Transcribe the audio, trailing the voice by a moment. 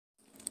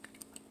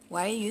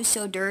Why are you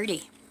so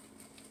dirty?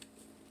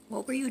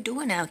 What were you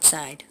doing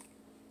outside?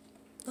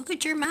 Look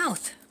at your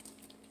mouth.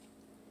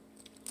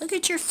 Look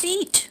at your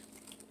feet.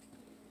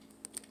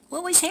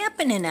 What was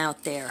happening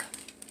out there?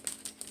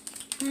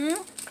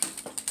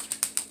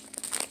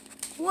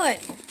 What?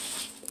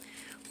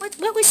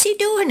 What was he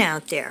doing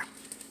out there?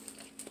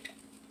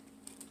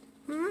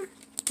 What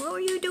were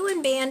you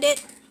doing,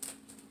 Bandit?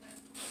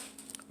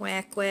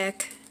 Whack,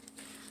 whack.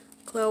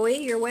 Chloe,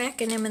 you're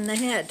whacking him in the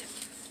head.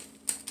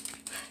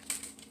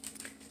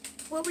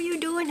 What were you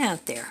doing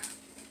out there?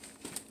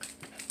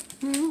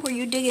 Were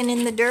you digging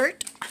in the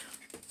dirt?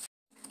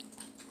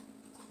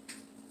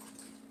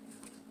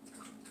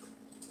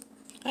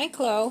 Hi,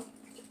 Chloe.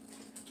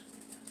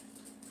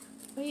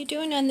 What are you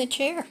doing on the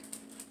chair?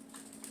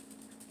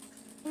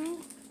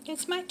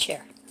 It's my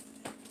chair.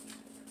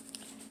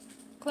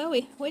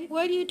 Chloe,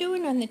 what are you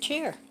doing on the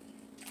chair?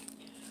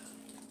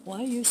 Why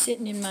are you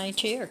sitting in my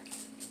chair?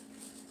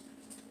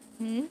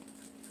 You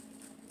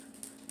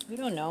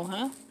don't know,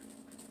 huh?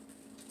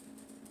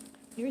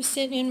 You're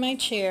sitting in my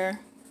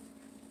chair.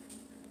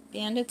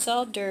 Bandit's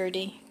all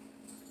dirty.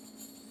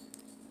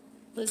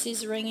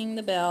 Lizzie's ringing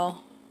the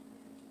bell.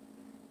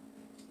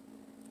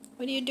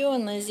 What are you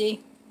doing, Lizzie?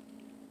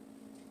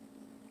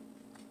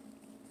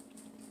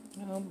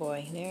 Oh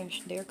boy,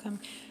 there come.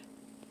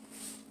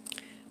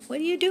 What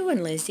are you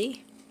doing,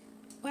 Lizzie?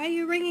 Why are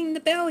you ringing the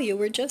bell? You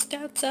were just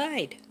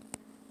outside.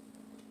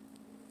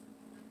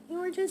 You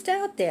were just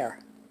out there.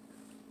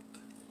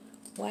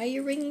 Why are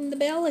you ringing the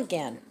bell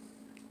again?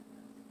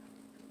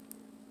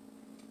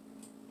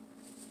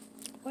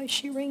 Why is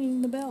she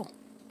ringing the bell?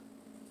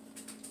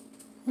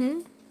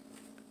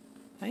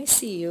 I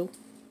see you.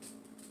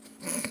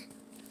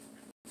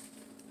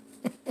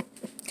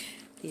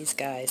 These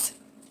guys.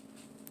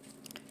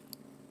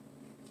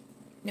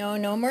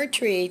 No more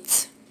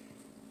treats.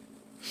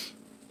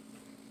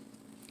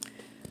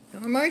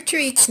 No more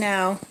treats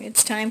now.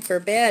 It's time for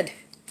bed.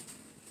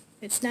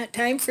 It's not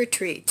time for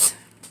treats.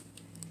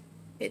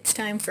 It's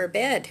time for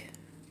bed.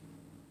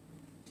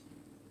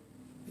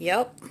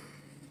 Yep.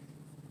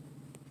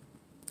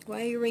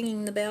 Why are you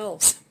ringing the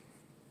bells?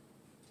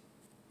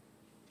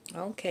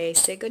 Okay,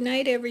 say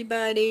goodnight,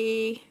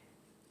 everybody.